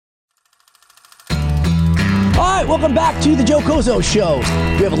right, welcome back to the Joe Cozo Show.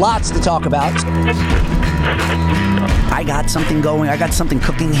 We have lots to talk about. I got something going. I got something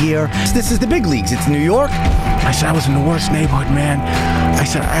cooking here. This is the big leagues. It's New York. I said I was in the worst neighborhood, man. I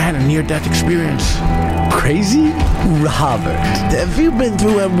said I had a near-death experience. Crazy? Robert, if you've been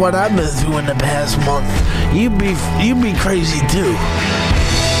through what I've been through in the past month, you'd be crazy too.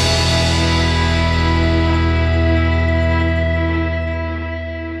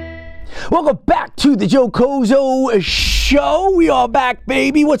 Welcome back to the Joe Cozo Show. We are back,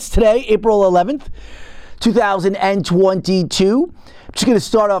 baby. What's today? April 11th, 2022. I'm just going to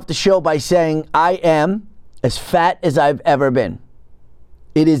start off the show by saying I am as fat as I've ever been.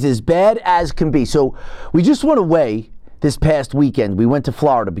 It is as bad as can be. So we just went away this past weekend. We went to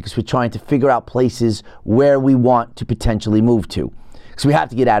Florida because we're trying to figure out places where we want to potentially move to. Because we have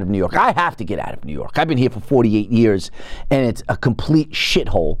to get out of New York. I have to get out of New York. I've been here for 48 years, and it's a complete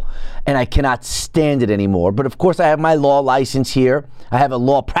shithole, and I cannot stand it anymore. But, of course, I have my law license here. I have a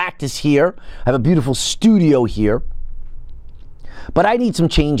law practice here. I have a beautiful studio here. But I need some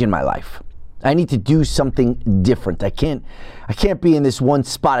change in my life. I need to do something different. I can't be in this one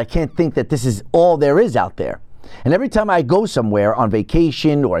spot. I can't think that this is all there is out there. And every time I go somewhere on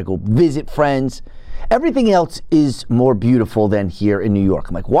vacation or I go visit friends, everything else is more beautiful than here in New York.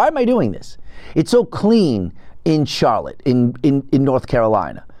 I'm like, why am I doing this? It's so clean in Charlotte, in North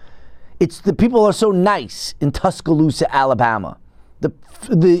Carolina. The people are so nice in Tuscaloosa, Alabama.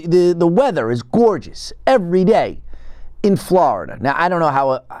 The weather is gorgeous every day in Florida. Now, I don't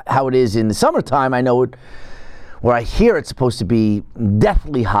know how it is in the summertime. I know where I hear it's supposed to be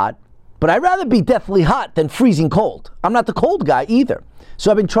deathly hot, but I'd rather be deathly hot than freezing cold. I'm not the cold guy either. So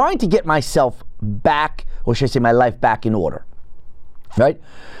I've been trying to get myself back, or should I say my life back in order, right?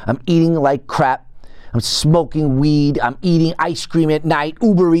 I'm eating like crap. I'm smoking weed. I'm eating ice cream at night.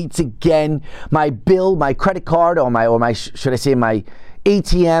 Uber Eats again. My bill, my credit card, or my should I say my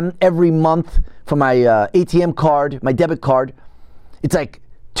ATM every month for my ATM card, my debit card, it's like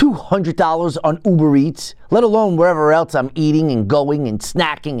 $200 on Uber Eats, let alone wherever else I'm eating and going and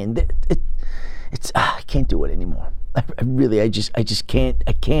snacking, and I can't do it anymore. I just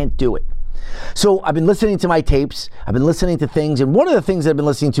can't do it. So I've been listening to my tapes. I've been listening to things, and one of the things I've been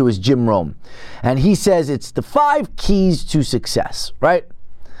listening to is Jim Rome, and he says it's the 5 keys to success, right?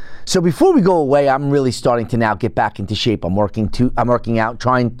 So before we go away, I'm really starting to now get back into shape. I'm working out,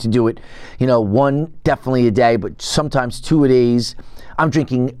 trying to do it, one definitely a day, but sometimes 2 a days. I'm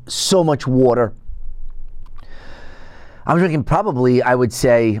drinking so much water. I'm drinking probably, I would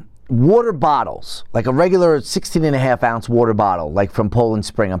say, water bottles, like a regular 16.5-ounce water bottle, like from Poland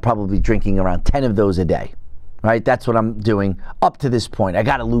Spring. I'm probably drinking around 10 of those a day, right? That's what I'm doing up to this point. I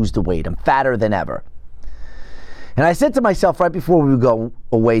got to lose the weight. I'm fatter than ever. And I said to myself right before we go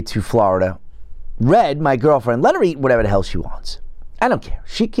away to Florida, Red, my girlfriend, let her eat whatever the hell she wants. I don't care.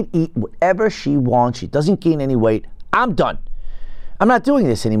 She can eat whatever she wants. She doesn't gain any weight. I'm done. I'm not doing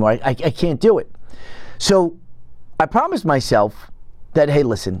this anymore. I can't do it. So I promised myself that, hey,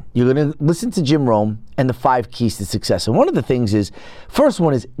 listen, you're going to listen to Jim Rome and the 5 keys to success. And one of the things is, first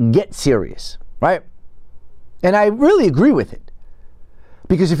one is get serious, right? And I really agree with it.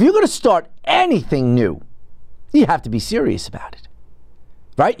 Because if you're going to start anything new, you have to be serious about it,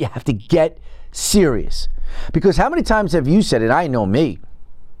 right? You have to get serious. Because how many times have you said it? I know me.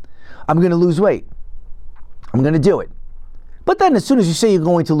 I'm going to lose weight. I'm going to do it. But then as soon as you say you're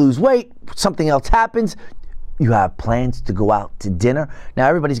going to lose weight, something else happens. You have plans to go out to dinner. Now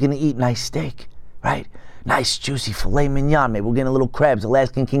everybody's going to eat nice steak, right? Nice juicy filet mignon. Maybe we'll get a little crabs,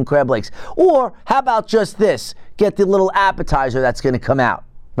 Alaskan king crab legs. Or how about just this? Get the little appetizer that's going to come out,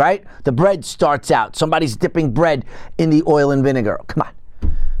 right? The bread starts out. Somebody's dipping bread in the oil and vinegar. Come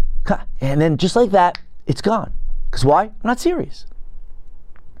on. And then just like that, it's gone. Because why? I'm not serious.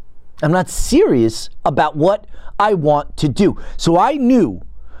 I'm not serious about what I want to do. So I knew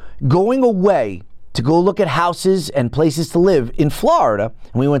going away to go look at houses and places to live in Florida,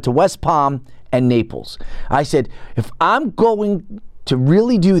 and we went to West Palm and Naples. I said, if I'm going to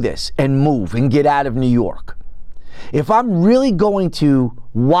really do this and move and get out of New York, if I'm really going to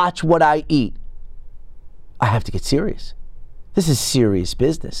watch what I eat, I have to get serious. This is serious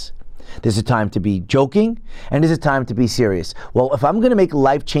business. There's a time to be joking, and there's a time to be serious. Well, if I'm going to make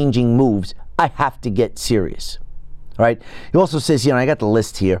life-changing moves, I have to get serious. All right? He also says, I got the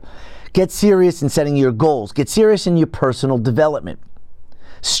list here. Get serious in setting your goals. Get serious in your personal development.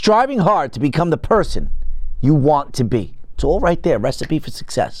 Striving hard to become the person you want to be. It's all right there. Recipe for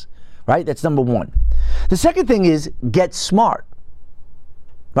success. Right? That's number 1. The second thing is get smart.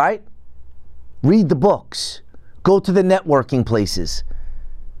 Right? Read the books. Go to the networking places.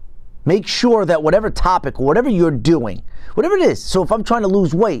 Make sure that whatever topic, whatever you're doing, whatever it is. So if I'm trying to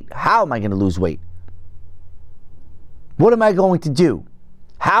lose weight, how am I going to lose weight? What am I going to do?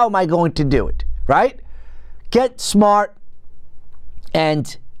 How am I going to do it? Right? Get smart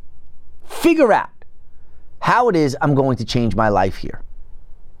and figure out how it is I'm going to change my life here.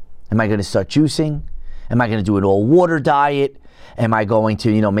 Am I going to start juicing? Am I going to do an all water diet? Am I going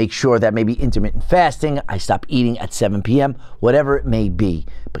to, make sure that maybe intermittent fasting, I stop eating at 7 p.m., whatever it may be.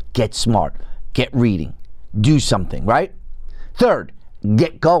 But get smart, get reading, do something, right? Third,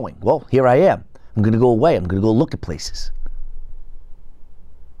 get going. Well, here I am. I'm going to go away. I'm going to go look at places.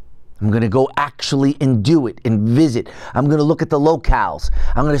 I'm going to go actually and do it and visit. I'm going to look at the locales.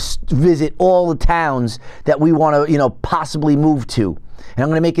 I'm going to visit all the towns that we want to, possibly move to. And I'm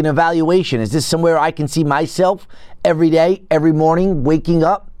going to make an evaluation. Is this somewhere I can see myself every day, every morning, waking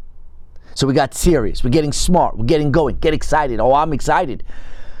up? So we got serious. We're getting smart. We're getting going. Get excited. Oh, I'm excited.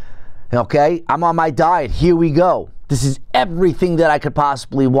 Okay? I'm on my diet. Here we go. This is everything that I could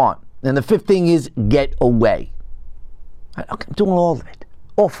possibly want. And the fifth thing is get away. Okay, I'm doing all of it.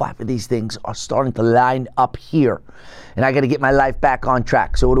 All 5 of these things are starting to line up here. And I got to get my life back on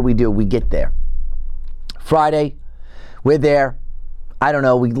track. So what do? We get there. Friday, we're there. I don't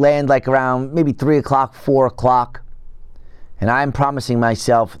know, we land like around maybe 3 o'clock, 4 o'clock. And I'm promising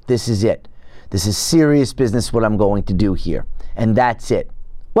myself, this is it. This is serious business what I'm going to do here. And that's it.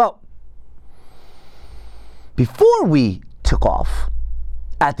 Well, before we took off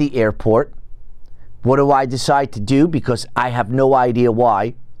at the airport, what do I decide to do? Because I have no idea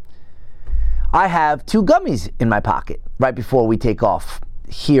why. I have 2 gummies in my pocket right before we take off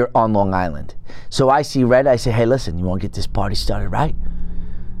here on Long Island. So I see Red, I say, hey, listen, you want to get this party started, right?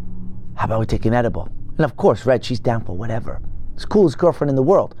 How about we take an edible? And of course, Red, she's down for whatever. It's the coolest girlfriend in the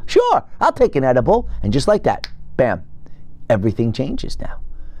world. Sure, I'll take an edible. And just like that, bam, everything changes now.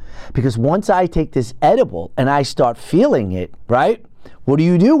 Because once I take this edible and I start feeling it, right? What do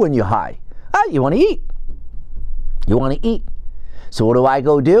you do when you're high? You want to eat. You want to eat. So what do I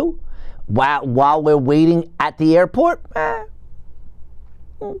go do? While we're waiting at the airport, go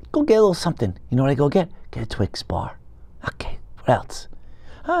get a little something. You know what I go get? Get a Twix bar. Okay, what else?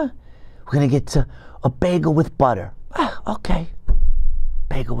 We're going to get a bagel with butter. Okay.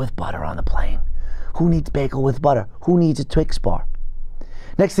 Bagel with butter on the plane. Who needs bagel with butter? Who needs a Twix bar?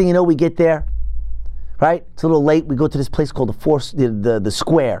 Next thing you know, we get there, right? It's a little late. We go to this place called the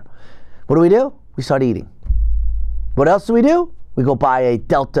Square. What do? We start eating. What else do? We go buy a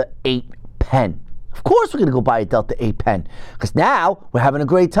Delta 8 pen. Of course we're going to go buy a Delta 8 pen because now we're having a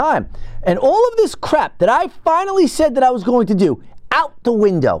great time. And all of this crap that I finally said that I was going to do, out the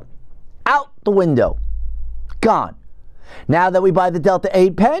window. Out the window. Gone. Now that we buy the Delta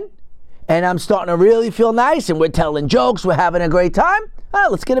 8 pen and I'm starting to really feel nice and we're telling jokes, we're having a great time,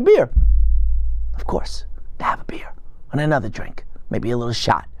 let's get a beer. Of course, have a beer and another drink, maybe a little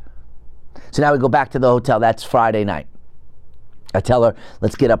shot. So now we go back to the hotel. That's Friday night. I tell her,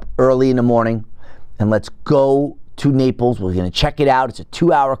 let's get up early in the morning and let's go to Naples. We're going to check it out. It's a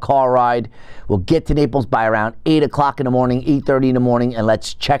 2-hour car ride. We'll get to Naples by around 8 o'clock in the morning, 8:30 in the morning, and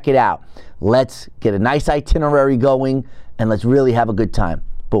let's check it out. Let's get a nice itinerary going, and let's really have a good time.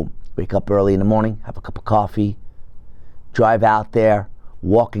 Boom. Wake up early in the morning, have a cup of coffee, drive out there,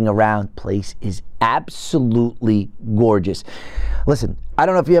 walking around. Place is absolutely gorgeous. Listen, I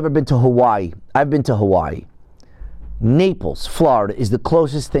don't know if you've ever been to Hawaii. I've been to Hawaii. Naples, Florida, is the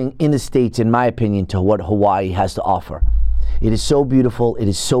closest thing in the States, in my opinion, to what Hawaii has to offer. It is so beautiful. It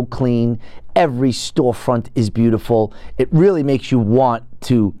is so clean. Every storefront is beautiful. It really makes you want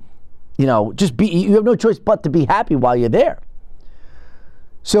to, just be, you have no choice but to be happy while you're there.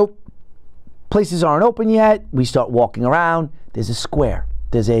 So, places aren't open yet. We start walking around. There's a square.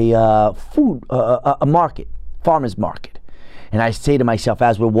 There's a a market, farmer's market. And I say to myself,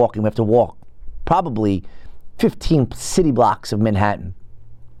 as we're walking, we have to walk probably 15 city blocks of Manhattan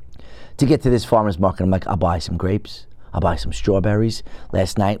to get to this farmer's market. I'm like, I'll buy some grapes. I'll buy some strawberries.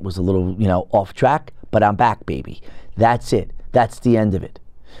 Last night was a little, off track, but I'm back, baby. That's it. That's the end of it.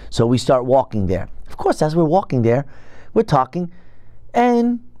 So we start walking there. Of course, as we're walking there, we're talking,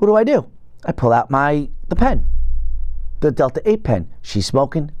 and what do? I pull out the pen, the Delta 8 pen. She's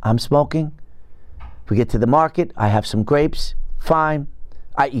smoking. I'm smoking. We get to the market. I have some grapes. Fine.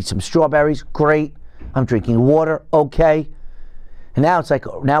 I eat some strawberries. Great. I'm drinking water. Okay. And now it's like,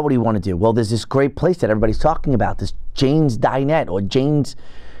 now what do you want to do? Well, there's this great place that everybody's talking about, this Jane's Dinette, or Jane's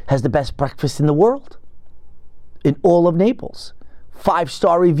has the best breakfast in the world, in all of Naples.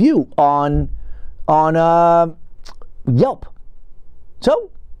 5-star review on Yelp.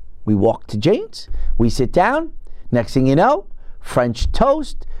 So we walk to Jane's. We sit down. Next thing you know, French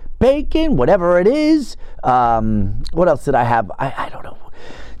toast, bacon, whatever it is. What else did I have? I don't know.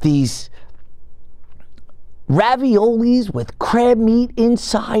 These raviolis with crab meat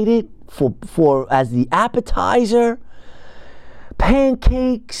inside it for as the appetizer.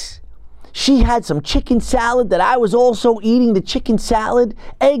 Pancakes. She had some chicken salad that I was also eating, the chicken salad.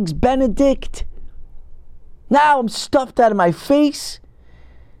 Eggs Benedict. Now I'm stuffed out of my face.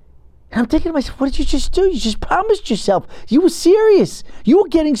 And I'm thinking to myself, what did you just do? You just promised yourself. You were serious. You were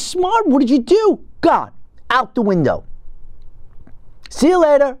getting smart. What did you do? Gone. Out the window. See you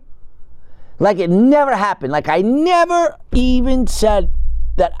later. Like it never happened. Like I never even said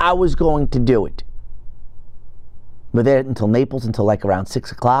that I was going to do it. We're there until Naples, until like around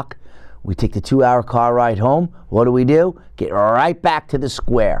 6 o'clock. We take the 2-hour car ride home. What do? Get right back to the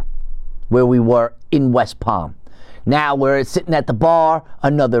square where we were in West Palm. Now we're sitting at the bar,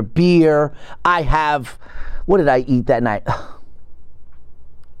 another beer. I have, what did I eat that night?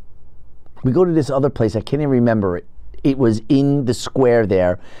 We go to this other place. I can't even remember it. It was in the square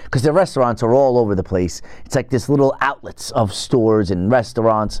there because the restaurants are all over the place. It's like this little outlets of stores and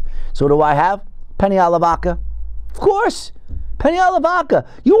restaurants. So what do I have? Penny alla vodka. Of course. Penny alla vodka.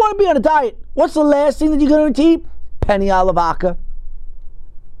 You want to be on a diet. What's the last thing that you're going to eat? Penny alla vodka.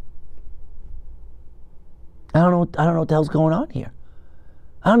 I don't know what the hell's going on here.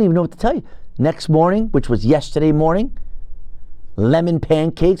 I don't even know what to tell you. Next morning, which was yesterday morning, lemon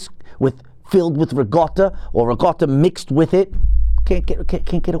pancakes filled with ricotta or ricotta mixed with it. Can't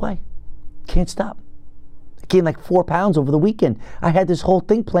get away. Can't stop. I gained like 4 pounds over the weekend. I had this whole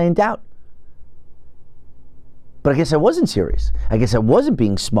thing planned out. But I guess I wasn't serious. I guess I wasn't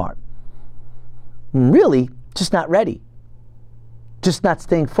being smart. Really, just not ready. Just not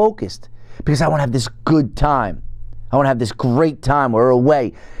staying focused. Because I want to have this good time. I want to have this great time. We're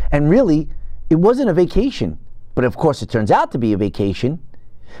away. And really, it wasn't a vacation. But of course, it turns out to be a vacation.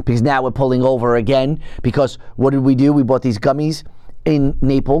 Because now we're pulling over again. Because what did we do? We bought these gummies in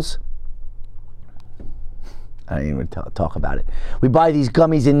Naples. I didn't even talk about it. We buy these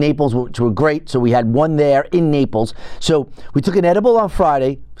gummies in Naples, which were great. So we had one there in Naples. So we took an edible on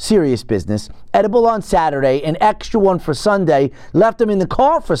Friday, serious business. Edible on Saturday, an extra one for Sunday. Left them in the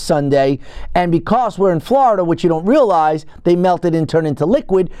car for Sunday. And because we're in Florida, which you don't realize, they melted and turned into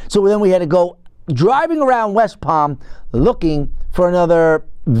liquid. So then we had to go driving around West Palm looking for another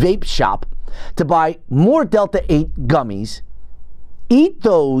vape shop to buy more Delta 8 gummies. Eat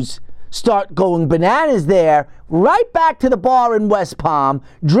those. Start going bananas there, right back to the bar in West Palm,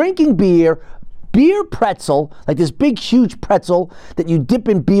 drinking beer pretzel, like this big, huge pretzel that you dip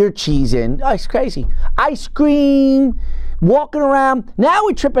in beer cheese in. Oh, it's crazy. Ice cream, walking around. Now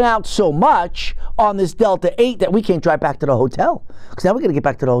we're tripping out so much on this Delta 8 that we can't drive back to the hotel. Because now we're going to get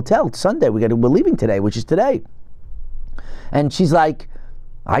back to the hotel. It's Sunday. We're leaving today, which is today. And she's like,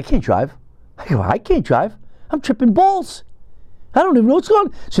 I can't drive. I go, I can't drive. I'm tripping balls. I don't even know what's going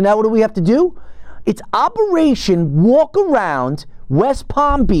on. So now what do we have to do? It's Operation Walk Around West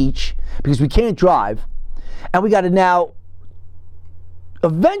Palm Beach because we can't drive. And we got to now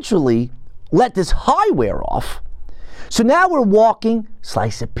eventually let this high wear off. So now we're walking,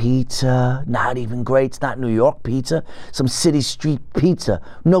 slice of pizza, not even great. It's not New York pizza. Some city street pizza.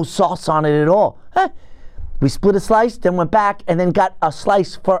 No sauce on it at all. We split a slice, then went back, and then got a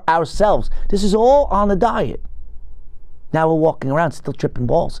slice for ourselves. This is all on the diet. Now we're walking around still tripping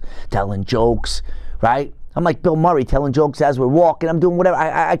balls, telling jokes, right? I'm like Bill Murray telling jokes as we're walking. I'm doing whatever.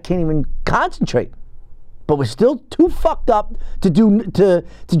 I can't even concentrate. But we're still too fucked up to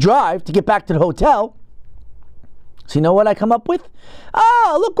drive to get back to the hotel. So you know what I come up with?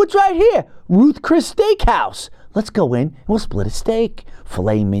 Oh, look what's right here. Ruth Chris Steakhouse. Let's go in and we'll split a steak.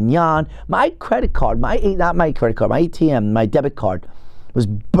 Filet mignon. My credit card, my ATM, my debit card was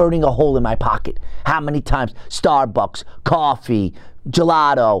burning a hole in my pocket. How many times? Starbucks, coffee,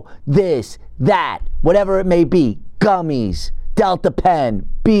 gelato, this, that, whatever it may be, gummies, Delta Pen,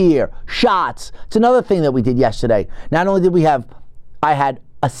 beer, shots. It's another thing that we did yesterday. Not only did I had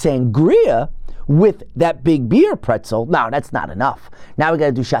a sangria with that big beer pretzel. No, that's not enough. Now we got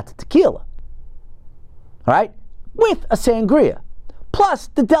to do shots of tequila. All right? With a sangria. Plus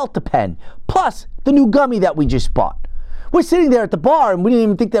the Delta Pen. Plus the new gummy that we just bought. We're sitting there at the bar and we didn't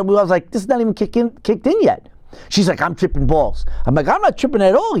even think that I was like, this is not even kicked in yet. She's like, I'm tripping balls. I'm like, I'm not tripping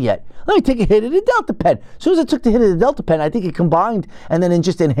at all yet. Let me take a hit of the Delta Pen. As soon as I took the hit of the Delta Pen, I think it combined and then it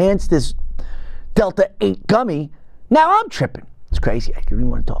just enhanced this Delta 8 gummy. Now I'm tripping. It's crazy. I don't even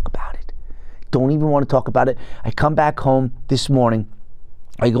want to talk about it. Don't even want to talk about it. I come back home this morning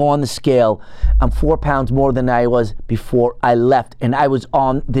I go on the scale. I'm 4 pounds more than I was before I left. And I was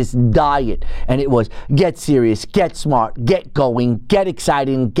on this diet. And it was get serious, get smart, get going, get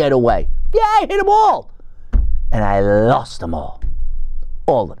excited, and get away. Yeah, I hit them all. And I lost them all.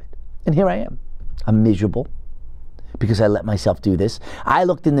 All of it. And here I am. I'm miserable because I let myself do this. I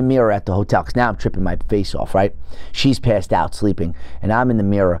looked in the mirror at the hotel because now I'm tripping my face off, right? She's passed out sleeping, and I'm in the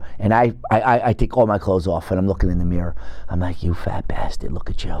mirror, and I take all my clothes off, and I'm looking in the mirror. I'm like, you fat bastard, look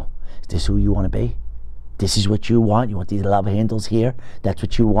at you. Is this who you want to be? This is what you want? You want these love handles here? That's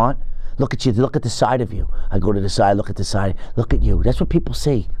what you want? Look at you. Look at the side of you. I go to the side, look at the side. Look at you. That's what people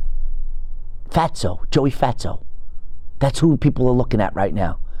see. Fatso, Joey Fatso. That's who people are looking at right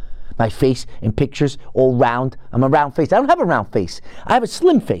now. My face in pictures, all round. I'm a round face. I don't have a round face. I have a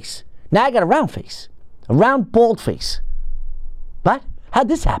slim face. Now I got a round face. A round, bald face. What? How'd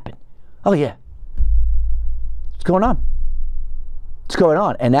this happen? Oh, yeah. What's going on? What's going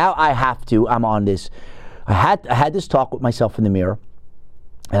on? And now I'm on this. I had this talk with myself in the mirror.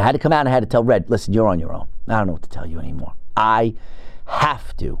 And I had to come out and I had to tell Red, listen, you're on your own. I don't know what to tell you anymore. I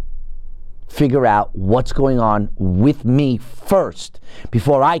have to figure out what's going on with me first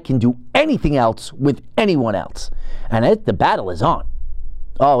before I can do anything else with anyone else. And the battle is on.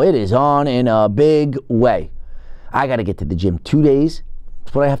 Oh, it is on in a big way. I got to get to the gym 2 days.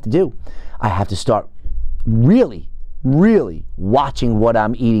 That's what I have to do. I have to start really watching what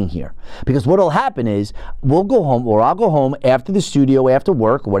I'm eating here. Because what will happen is we'll go home, or I'll go home after the studio, after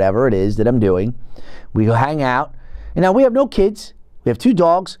work, whatever it is that I'm doing. We go hang out. And now we have no kids. We have 2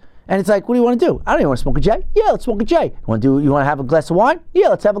 dogs. And it's like, what do you want to do? I don't even want to smoke a J. Yeah, let's smoke a J. You want to have a glass of wine? Yeah,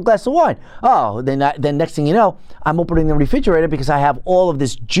 let's have a glass of wine. Oh, then next thing you know, I'm opening the refrigerator because I have all of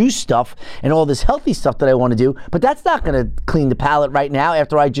this juice stuff and all this healthy stuff that I want to do. But that's not going to clean the palate right now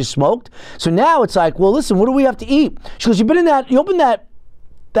after I just smoked. So now it's like, well, listen, what do we have to eat? She goes, you opened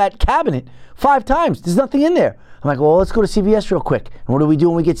that cabinet 5 times. There's nothing in there. I'm like, well, let's go to CVS real quick. And what do we do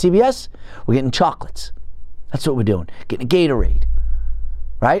when we get CVS? We're getting chocolates. That's what we're doing. Getting a Gatorade.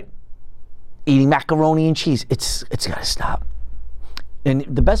 Right? Eating macaroni and cheese. It's got to stop. And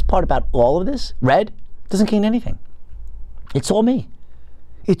the best part about all of this, Red, doesn't gain anything. It's all me.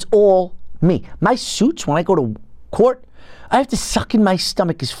 It's all me. My suits, when I go to court, I have to suck in my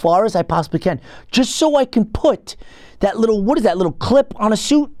stomach as far as I possibly can, just so I can put that little, what is that little clip on a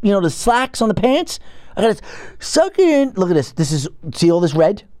suit? You know, the slacks on the pants? I got to suck it in. Look at this. See all this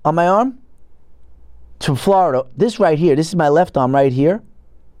red on my arm? It's from Florida. This right here, this is my left arm right here.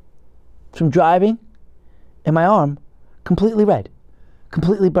 From driving, and my arm completely red,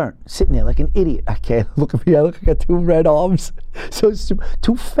 completely burnt, sitting there like an idiot. I can't look at me. I look like I got 2 red arms, so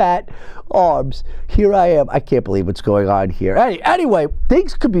 2 fat arms. Here I am. I can't believe what's going on here. Anyway,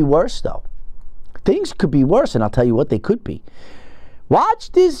 things could be worse though. Things could be worse, and I'll tell you what they could be.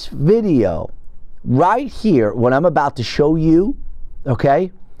 Watch this video right here. What I'm about to show you.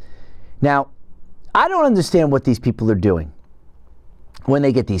 Okay. Now, I don't understand what these people are doing. When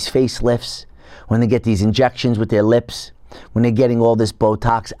they get these facelifts, when they get these injections with their lips, when they're getting all this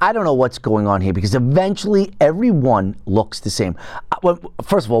Botox, I don't know what's going on here because eventually everyone looks the same.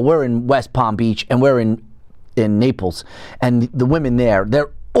 First of all, we're in West Palm Beach and we're in Naples, and the women there, they're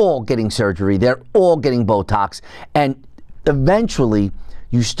all getting surgery, they're all getting Botox, and eventually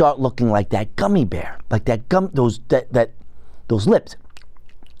you start looking like that gummy bear, like that those lips.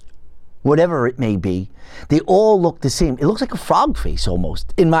 Whatever it may be, they all look the same. It looks like a frog face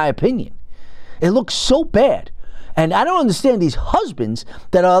almost, in my opinion. It looks so bad. And I don't understand these husbands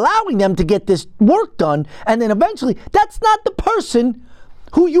that are allowing them to get this work done, and then eventually, that's not the person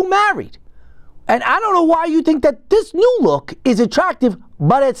who you married. And I don't know why you think that this new look is attractive,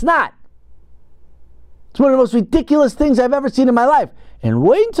 but it's not. It's one of the most ridiculous things I've ever seen in my life. And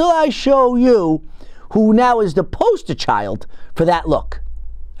wait until I show you who now is the poster child for that look.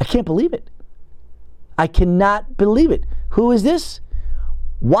 I can't believe it. I cannot believe it. Who is this?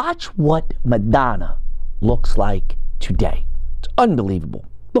 Watch what Madonna looks like today. It's unbelievable.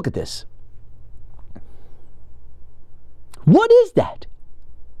 Look at this. What is that?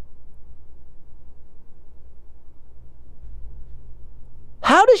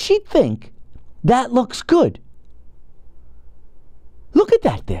 How does she think that looks good? Look at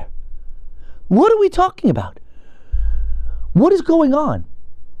that there. What are we talking about? What is going on?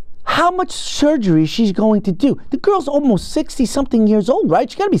 How much surgery she's going to do. The girl's almost 60-something years old, right?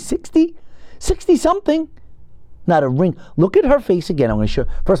 She got to be 60. 60-something. Not a ring. Look at her face again. I'm going to show.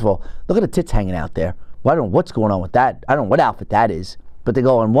 First of all, look at the tits hanging out there. Well, I don't know what's going on with that. I don't know what outfit that is. But they're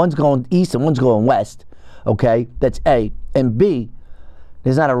going, one's going east and one's going west. Okay? That's A. And B,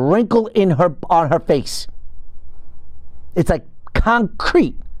 there's not a wrinkle on her face. It's like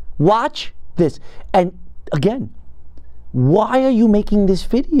concrete. Watch this. And again, why are you making this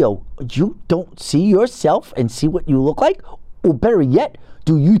video? You don't see yourself and see what you look like? Or better yet,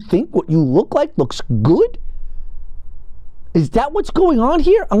 do you think what you look like looks good? Is that what's going on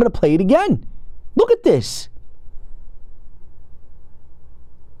here? I'm going to play it again. Look at this.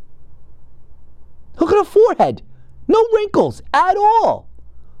 Look at her forehead. No wrinkles at all.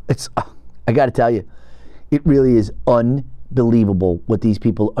 I got to tell you, it really is unbelievable what these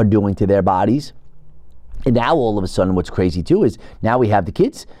people are doing to their bodies. And now all of a sudden what's crazy too is now we have the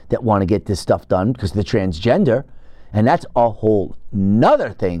kids that want to get this stuff done because they're transgender. And that's a whole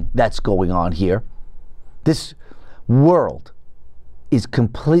nother thing that's going on here. This world is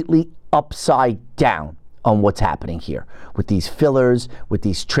completely upside down on what's happening here with these fillers, with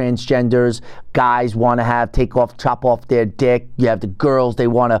these transgenders. Guys want to chop off their dick. You have the girls, they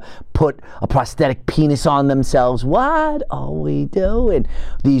want to put a prosthetic penis on themselves. What are we doing?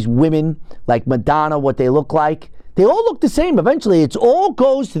 These women, like Madonna, what they look like, they all look the same. Eventually, it all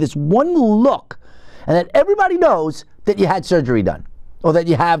goes to this one look, and then everybody knows that you had surgery done, or that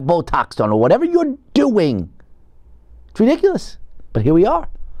you have Botox done, or whatever you're doing. It's ridiculous, but here we are.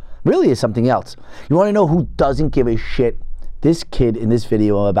 Really is something else. You want to know who doesn't give a shit? This kid in this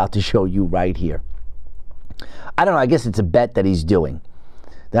video I'm about to show you right here. I don't know, I guess it's a bet that he's doing.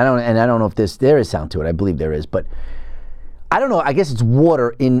 I don't know if there is sound to it. I believe there is, but I don't know. I guess it's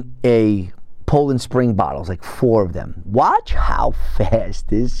water in a Poland Spring bottle. It's like 4 of them. Watch how fast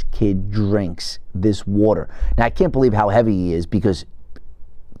this kid drinks this water. Now, I can't believe how heavy he is, because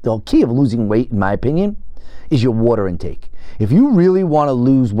the key of losing weight, in my opinion, is your water intake. If you really want to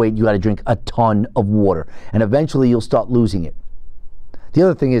lose weight, you got to drink a ton of water, and eventually you'll start losing it. The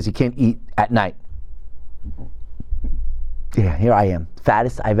other thing is you can't eat at night. Yeah, here I am,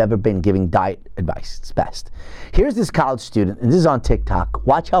 fattest I've ever been giving diet advice. It's best. Here's this college student, and this is on TikTok.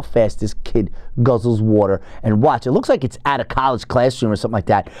 Watch how fast this kid guzzles water, and watch. It looks like it's at a college classroom or something like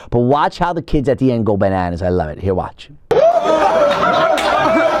that, but watch how the kids at the end go bananas. I love it. Here, watch.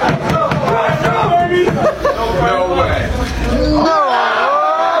 No way.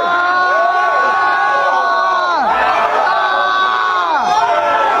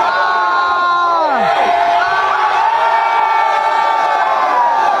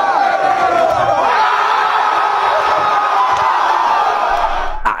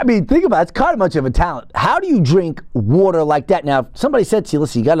 I mean, think about it. It's kind of much of a talent. How do you drink water like that? Now, if somebody said to you,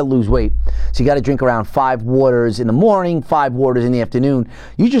 listen, you got to lose weight, so you got to drink around 5 waters in the morning, 5 waters in the afternoon.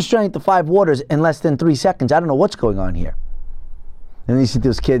 You just drank the 5 waters in less than 3 seconds. I don't know what's going on here. And then you see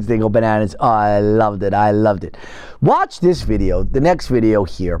those kids, they go bananas. Oh, I loved it. I loved it. Watch this video, the next video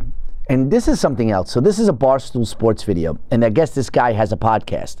here. And this is something else. So this is a Barstool Sports video. And I guess this guy has a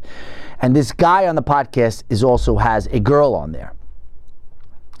podcast. And this guy on the podcast also has a girl on there.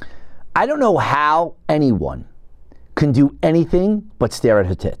 I don't know how anyone can do anything but stare at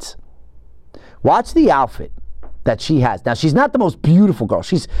her tits. Watch the outfit that she has. Now, she's not the most beautiful girl.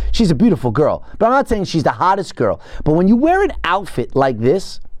 She's a beautiful girl. But I'm not saying she's the hottest girl. But when you wear an outfit like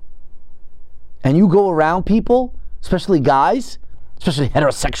this, and you go around people, especially guys, especially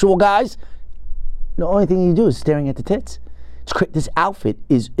heterosexual guys, the only thing you do is staring at the tits. This outfit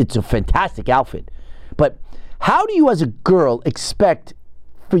it's a fantastic outfit. But how do you as a girl expect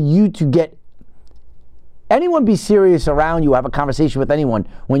for you to get anyone be serious around you, have a conversation with anyone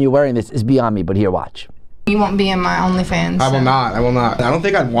when you're wearing this is beyond me, but here, watch. You won't be in my OnlyFans. I will not. I don't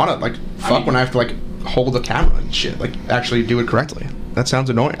think I'd want to, fuck when I have to, hold the camera and shit. Actually do it correctly. That sounds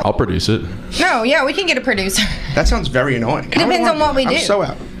annoying. I'll produce it. No, yeah, we can get a producer. That sounds very annoying. It depends on what we do. I'm so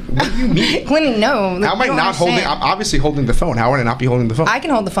out. What do you mean? Clinton, no. How am I not holding? I'm obviously holding the phone. How would I not be holding the phone? I can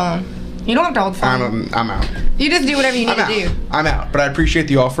hold the phone. You don't have to hold the phone. I'm out. You just do whatever you need to do. I'm out. But I appreciate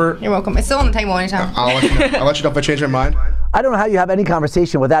the offer. You're welcome. It's still on the table anytime. I'll let you know. I'll let you know if I change my mind. I don't know how you have any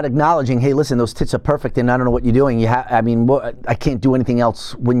conversation without acknowledging, hey, listen, those tits are perfect, and I don't know what you're doing. I can't do anything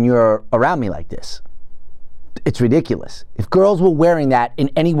else when you're around me like this. It's ridiculous. If girls were wearing that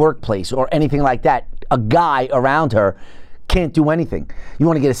in any workplace or anything like that, a guy around her can't do anything. You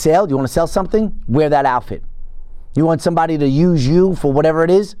want to get a sale? You want to sell something? Wear that outfit. You want somebody to use you for whatever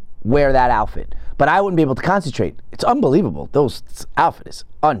it is? Wear that outfit. But I wouldn't be able to concentrate. It's unbelievable. Those outfit is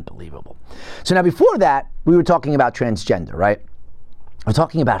unbelievable. So now before that, we were talking about transgender, right? We're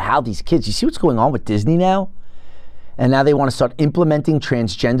talking about how these kids, you see what's going on with Disney now? And now they want to start implementing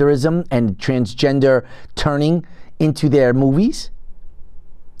transgenderism and transgender turning into their movies.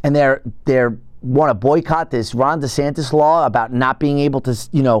 And they're want to boycott this Ron DeSantis law about not being able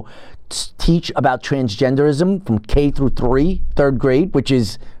to, teach about transgenderism from K through 3rd grade, which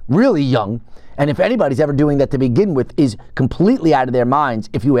is really young. And if anybody's ever doing that to begin with, is completely out of their minds,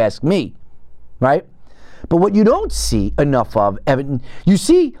 if you ask me, right? But what you don't see enough of, Evan, you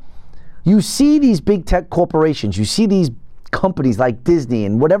see these big tech corporations, you see these companies like Disney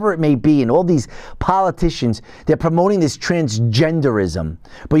and whatever it may be, and all these politicians, they're promoting this transgenderism.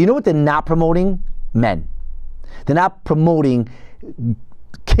 But you know what they're not promoting? Men. They're not promoting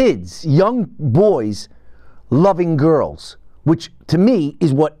kids, young boys, loving girls, which to me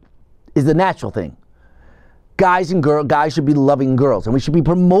is what is the natural thing. Guys should be loving girls, and we should be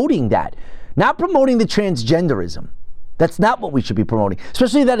promoting that. Not promoting the transgenderism. That's not what we should be promoting,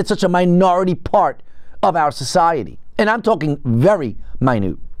 especially that it's such a minority part of our society. And I'm talking very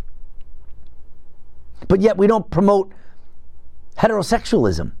minute. But yet we don't promote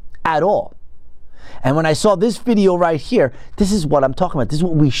heterosexualism at all. And when I saw this video right here, this is what I'm talking about. This is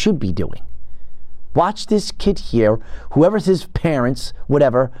what we should be doing. Watch this kid here, whoever's his parents,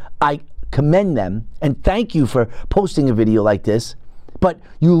 whatever, I commend them and thank you for posting a video like this. But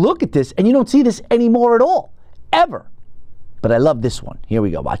you look at this and you don't see this anymore at all, ever. But I love this one. Here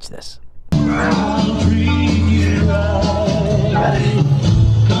we go. Watch this.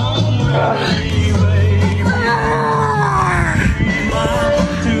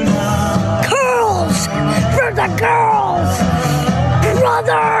 Girls! For the girls!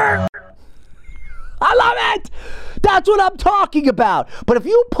 Brother! I love it! That's what I'm talking about. But if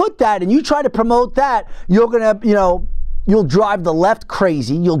you put that and you try to promote that, you're going to, you'll drive the left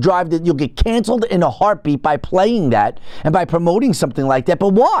crazy. You'll get canceled in a heartbeat by playing that and by promoting something like that. But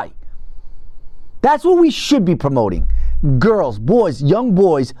why? That's what we should be promoting. Girls, boys, young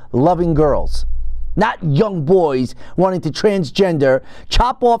boys loving girls. Not young boys wanting to transgender,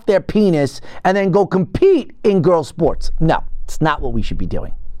 chop off their penis, and then go compete in girl sports. No, it's not what we should be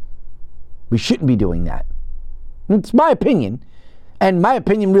doing. We shouldn't be doing that. It's my opinion. And my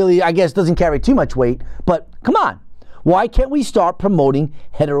opinion really, I guess, doesn't carry too much weight. But come on. Why can't we start promoting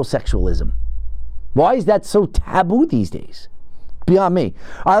heterosexualism? Why is that so taboo these days? Beyond me.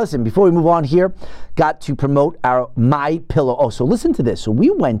 All right, listen, before we move on here, got to promote our My Pillow. Oh, so listen to this. So we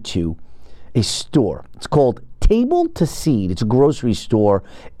went to a store. It's called Table to Seed. It's a grocery store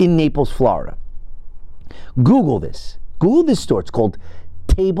in Naples, Florida. Google this. Google this store. It's called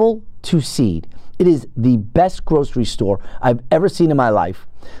Table to Seed. It is the best grocery store I've ever seen in my life.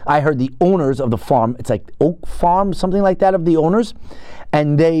 I heard the owners of the farm, it's like Oak Farm, something like that, of the owners,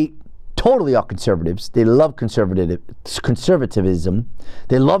 and they totally are conservatives. They love conservatism.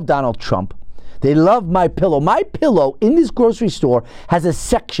 They love Donald Trump. They love My Pillow. My Pillow in this grocery store has a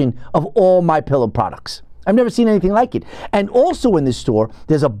section of all My Pillow products. I've never seen anything like it. And also in this store,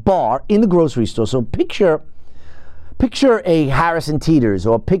 there's a bar in the grocery store. So picture a Harrison Teeter's,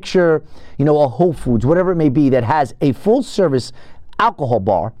 or picture, a Whole Foods, whatever it may be, that has a full service alcohol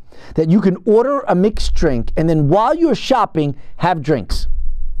bar that you can order a mixed drink, and then while you're shopping, have drinks.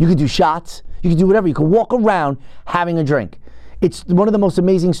 You can do shots, you can do whatever. You can walk around having a drink. It's one of the most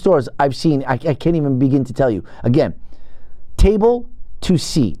amazing stores I've seen. I can't even begin to tell you. Again, Table to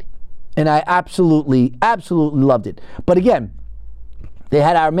Seed. And I absolutely loved it. But again, they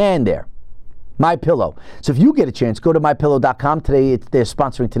had our man there. My Pillow. So if you get a chance, go to mypillow.com. Today, they're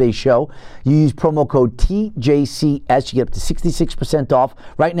sponsoring today's show. You use promo code TJCS. You get up to 66% off.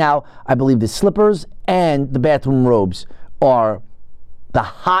 Right now, I believe the slippers and the bathroom robes are the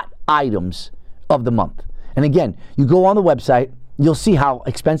hot items of the month. And again, you go on the website, you'll see how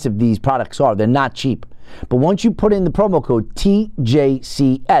expensive these products are. They're not cheap. But once you put in the promo code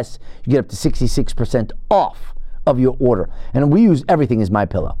TJCS, you get up to 66% off of your order. And we use everything as My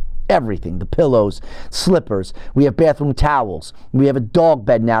Pillow. Everything, the pillows, slippers, we have bathroom towels, we have a dog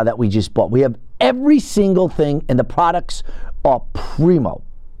bed now that we just bought. We have every single thing, and the products are primo.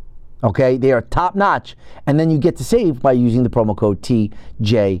 Okay, they are top notch, and then you get to save by using the promo code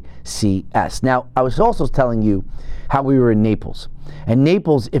TJCS. Now, I was also telling you how we were in Naples. And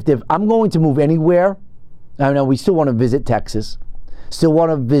Naples, I'm going to move anywhere, I know we still want to visit Texas, still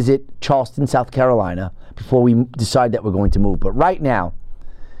want to visit Charleston, South Carolina, before we decide that we're going to move. But right now,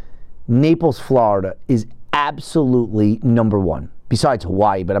 Naples, Florida is absolutely number one, besides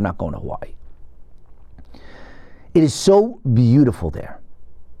Hawaii, but I'm not going to Hawaii. It is so beautiful there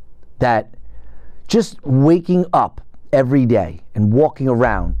that just waking up every day and walking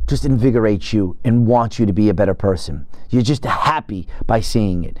around just invigorates you and wants you to be a better person. You're just happy by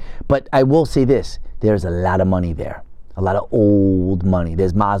seeing it. But I will say this, there's a lot of money there. A lot of old money.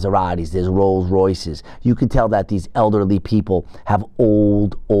 There's Maseratis, there's Rolls Royces. You can tell that these elderly people have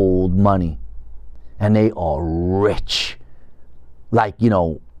old money. And they are rich. Like,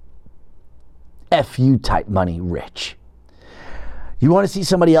 FU type money rich. You want to see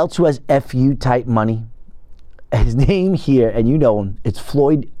somebody else who has FU type money? His name here, and you know him, it's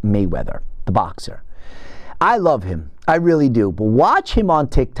Floyd Mayweather, the boxer. I love him. I really do. But watch him on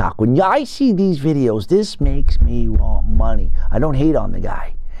TikTok. When I see these videos, this makes me want money. I don't hate on the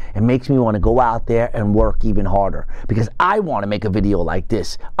guy. It makes me want to go out there and work even harder because I want to make a video like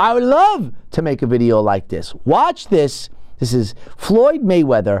this. I would love to make a video like this. Watch this. This is Floyd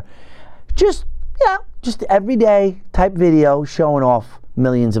Mayweather. Just everyday type video showing off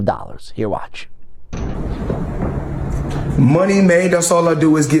millions of dollars. Here, watch. Money made, that's all I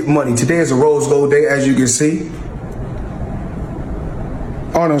do is get money. Today is a Rose Gold day, as you can see.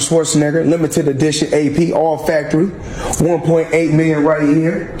 Arnold Schwarzenegger, limited edition AP, all factory. 1.8 million right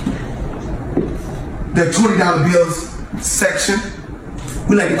here. The $20 bills section.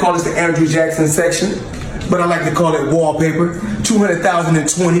 We like to call this the Andrew Jackson section, but I like to call it wallpaper. 200,000 in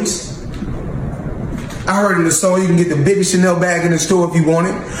 20s. I heard in the song you can get the biggest Chanel bag in the store if you want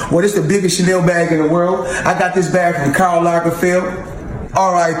it. Well, it's the biggest Chanel bag in the world. I got this bag from Karl Lagerfeld.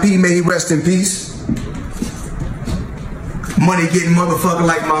 R.I.P. May he rest in peace. Money getting motherfucker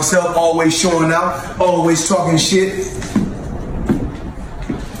like myself, always showing out, always talking shit.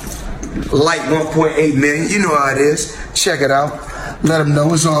 Like 1.8 million, you know how it is. Check it out. Let them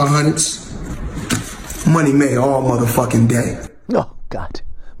know it's all hundreds. Money made all motherfucking day. Oh, God.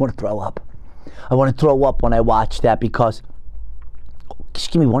 I want to throw up. I want to throw up when I watch that because, just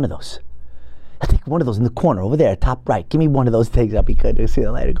give me one of those. I think one of those in the corner over there, top right. Give me one of those things. I'll be good. See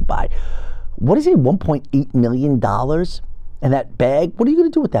you later. Goodbye. What is it? $1.8 million? And that bag? What are you going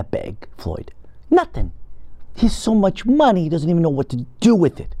to do with that bag, Floyd? Nothing. He has so much money, he doesn't even know what to do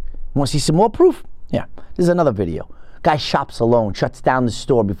with it. You want to see some more proof? Yeah. This is another video. Guy shops alone, shuts down the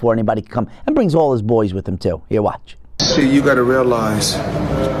store before anybody can come, and brings all his boys with him, too. Here, watch. See, you got to realize,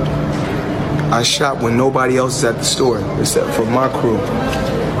 I shop when nobody else is at the store, except for my crew.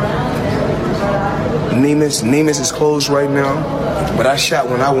 Neiman's is closed right now, but I shop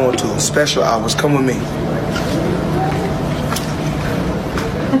when I want to. Special hours, come with me.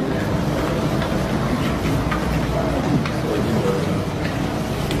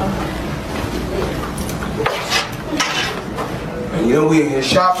 You know, we in here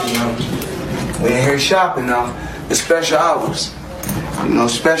shopping now. We in here shopping now. It's special hours. You know,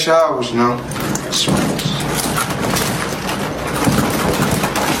 special hours now.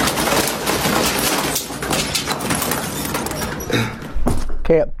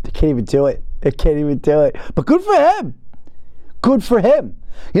 Can't even do it. I can't even do it. But good for him. Good for him.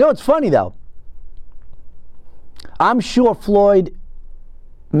 You know what's funny, though? I'm sure Floyd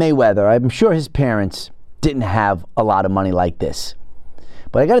Mayweather, I'm sure his parents didn't have a lot of money like this.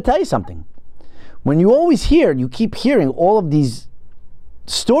 But I got to tell you something. When you always hear, you keep hearing all of these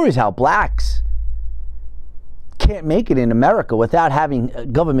stories how blacks can't make it in America without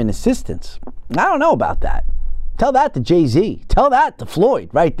having government assistance. I don't know about that. Tell that to Jay-Z. Tell that to Floyd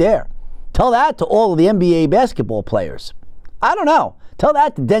right there. Tell that to all of the NBA basketball players. I don't know. Tell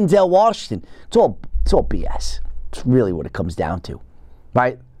that to Denzel Washington. It's all BS. It's really what it comes down to,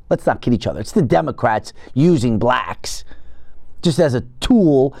 right? Let's not kid each other. It's the Democrats using blacks just as a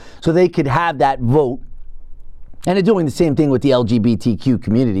tool so they could have that vote. And they're doing the same thing with the LGBTQ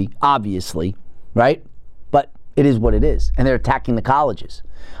community, obviously, right? But it is what it is. And they're attacking the colleges.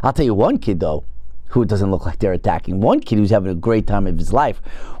 I'll tell you one kid, though, who it doesn't look like they're attacking. One kid who's having a great time of his life.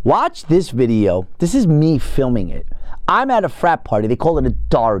 Watch this video. This is me filming it. I'm at a frat party. They call it a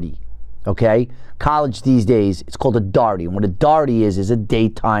darty, okay? College these days, it's called a darty. And what a darty is a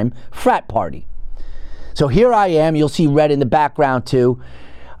daytime frat party. So here I am. You'll see Red in the background, too.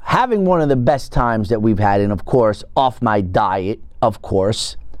 Having one of the best times that we've had. And, of course, off my diet, of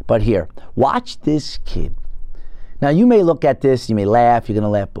course. But here, watch this kid. Now, you may look at this, you may laugh, you're going to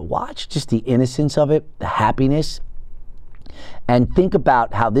laugh, but watch just the innocence of it, the happiness, and think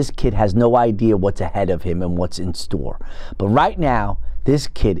about how this kid has no idea what's ahead of him and what's in store. But right now, this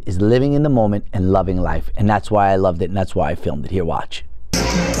kid is living in the moment and loving life, and that's why I loved it, and that's why I filmed it. Here, watch.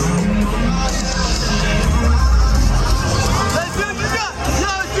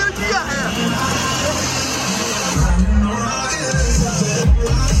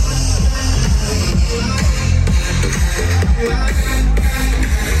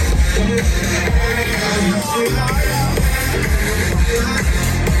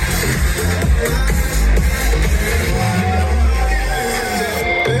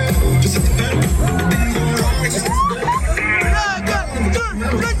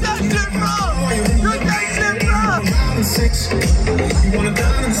 You wanna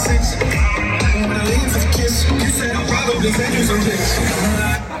die in 6? When I leave with a kiss, you said I'll probably send you some pics.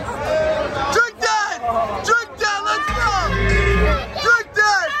 Drink that! Drink that! Let's go!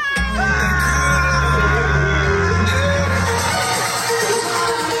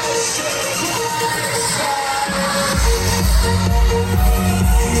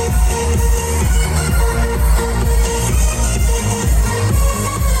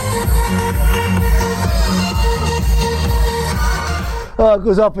 It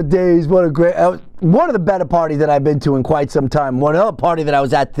goes on for days. What a great, one of the better parties that I've been to in quite some time. One other party that I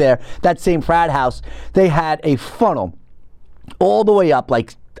was at there, that same frat house, they had a funnel all the way up,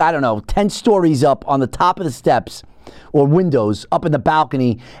 like, I don't know, 10 stories up on the top of the steps or windows up in the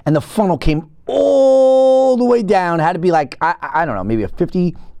balcony, and the funnel came all the way down. Had to be like, I don't know, maybe a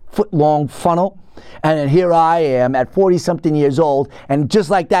 50-foot long funnel. And then here I am at 40-something years old, and just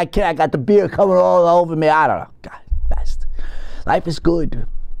like that kid, I got the beer coming all over me. I don't know. God, best. Life is good.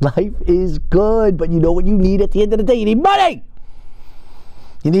 Life is good, but you know what you need at the end of the day? You need money!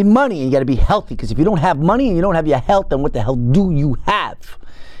 You need money, and you got to be healthy, because if you don't have money and you don't have your health, then what the hell do you have?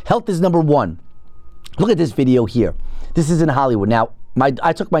 Health is number one. Look at this video here. This is in Hollywood. Now,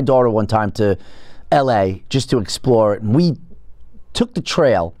 I took my daughter one time to L.A. just to explore it, and we took the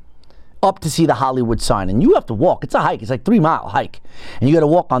trail up to see the Hollywood sign, and you have to walk. It's a hike. It's like 3-mile hike, and you got to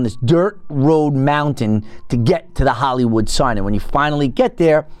walk on this dirt road mountain to get to the Hollywood sign. And when you finally get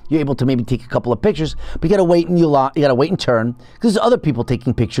there, you're able to maybe take a couple of pictures, but you got to wait and you got to wait and turn, because there's other people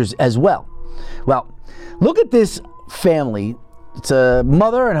taking pictures as well. Well, look at this family. It's a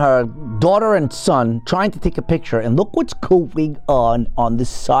mother and her daughter and son trying to take a picture, and look what's going on this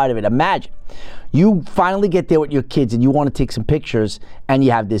side of it. Imagine you finally get there with your kids and you want to take some pictures, and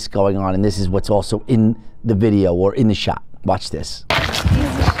you have this going on, and this is what's also in the video or in the shot. Watch this.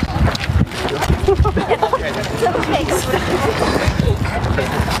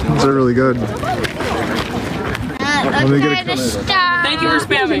 Those are really good. Let me get a Thank you for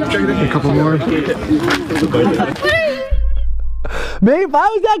spamming. A couple more. Me, if I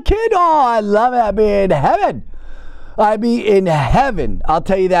was that kid, oh, I love it. I'd be in heaven. I'd be in heaven. I'll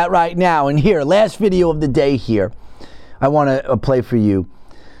tell you that right now. And here, last video of the day here, I want to play for you.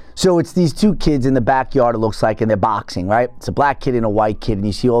 So it's these two kids in the backyard, it looks like, and they're boxing, right? It's a black kid and a white kid, and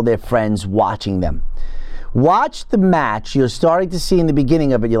you see all their friends watching them. Watch the match. You're starting to see in the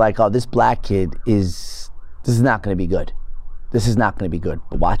beginning of it, you're like, oh, this black kid this is not going to be good. This is not going to be good.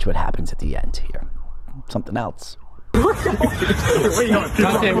 But watch what happens at the end here. Something else. Where you going?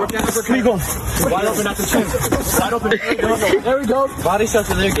 Dante, where you going? Wide open at the chin. Wide open. There we go. Body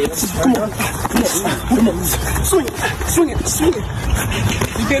shots in there, Gabe. Come on. Swing it. Swing it. Swing it.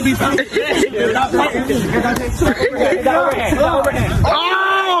 You can't be found. You're not fighting. Overhand. Overhand.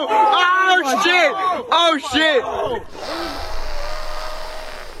 Oh shit. Oh shit.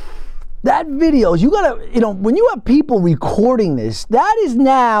 That video, you gotta, when you have people recording this, that is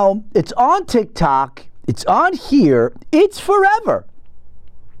now, it's on TikTok. It's on here. It's forever.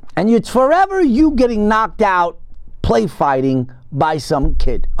 And it's forever you getting knocked out play fighting by some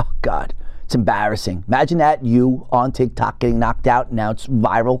kid. Oh, God. It's embarrassing. Imagine that, you on TikTok getting knocked out, and now it's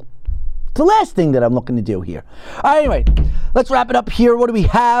viral. It's the last thing that I'm looking to do here. All right, anyway, let's wrap it up here. What do we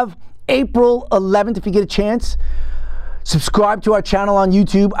have? April 11th, if you get a chance. Subscribe to our channel on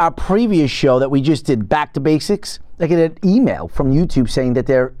YouTube. Our previous show that we just did, Back to Basics, I get an email from YouTube saying that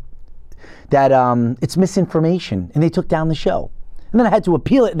it's misinformation, and they took down the show. And then I had to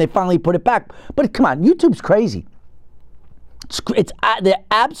appeal it, and they finally put it back. But come on, YouTube's crazy. They're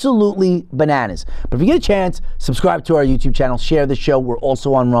absolutely bananas. But if you get a chance, subscribe to our YouTube channel, share the show. We're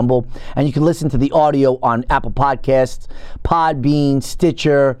also on Rumble, and you can listen to the audio on Apple Podcasts, Podbean,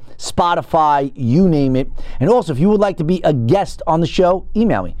 Stitcher, Spotify, you name it. And also, if you would like to be a guest on the show,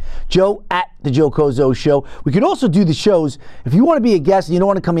 email me, joe@thejoekozo.show. We could also do the shows. If you want to be a guest and you don't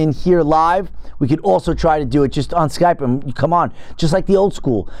want to come in here live, we could also try to do it just on Skype, and you come on, just like the old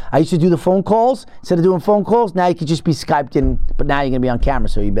school. I used to do the phone calls. Instead of doing phone calls, now you could just be Skyped in, but now you're going to be on camera,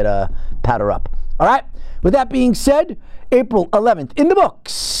 so you better powder up. All right? With that being said, April 11th in the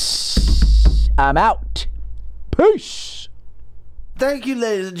books. I'm out. Peace. Thank you,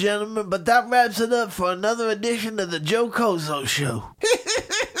 ladies and gentlemen, but that wraps it up for another edition of the Joe Kozo Show.